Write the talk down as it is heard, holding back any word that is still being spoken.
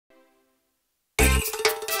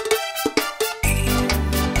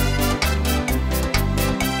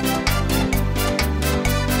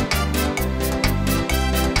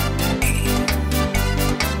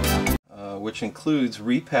Which includes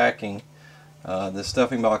repacking the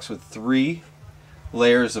stuffing box with 3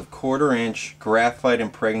 layers of 1/4-inch graphite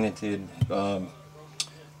impregnated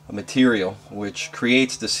material, which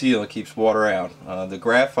creates the seal. It keeps water out. The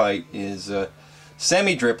graphite is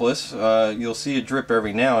semi-dripless. You'll see a drip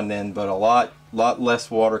every now and then, but a lot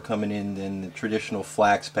less water coming in than the traditional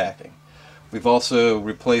flax packing. We've also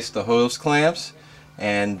replaced the hose clamps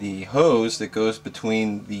and the hose that goes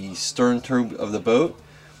between the stern tube of the boat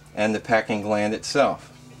and the packing gland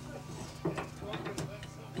itself.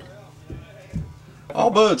 All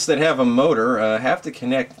boats that have a motor have to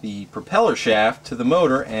connect the propeller shaft to the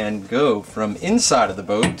motor and go from inside of the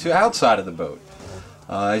boat to outside of the boat.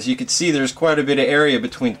 As you can see, there's quite a bit of area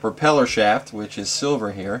between the propeller shaft, which is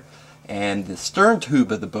silver here, and the stern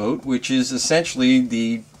tube of the boat, which is essentially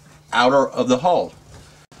the outer of the hull.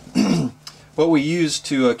 What we use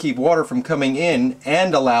to keep water from coming in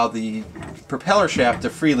and allow the propeller shaft to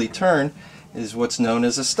freely turn is what's known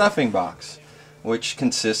as a stuffing box, which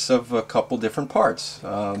consists of a couple different parts.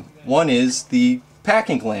 One is the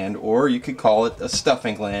packing gland, or you could call it a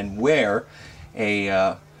stuffing gland, where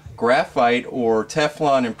a graphite or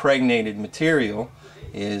Teflon impregnated material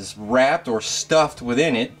is wrapped or stuffed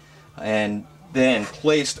within it and then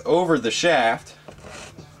placed over the shaft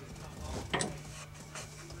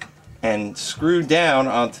and screwed down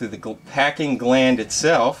onto the packing gland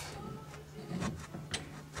itself,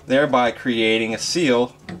 thereby creating a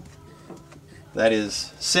seal that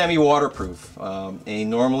is semi-waterproof. A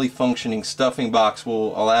normally functioning stuffing box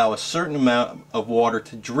will allow a certain amount of water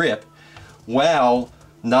to drip while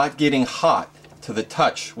not getting hot to the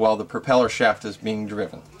touch while the propeller shaft is being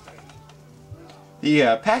driven.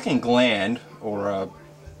 The packing gland, or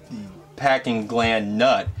the packing gland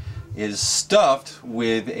nut, is stuffed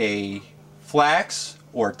with a flax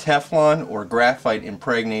or Teflon or graphite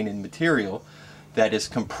impregnated material that is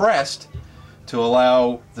compressed to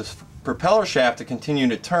allow the propeller shaft to continue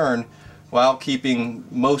to turn while keeping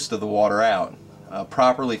most of the water out. A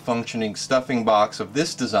properly functioning stuffing box of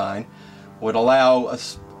this design would allow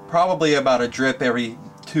us probably about a drip every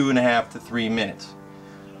 2.5 to 3 minutes.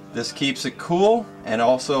 This keeps it cool and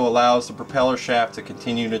also allows the propeller shaft to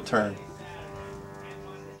continue to turn.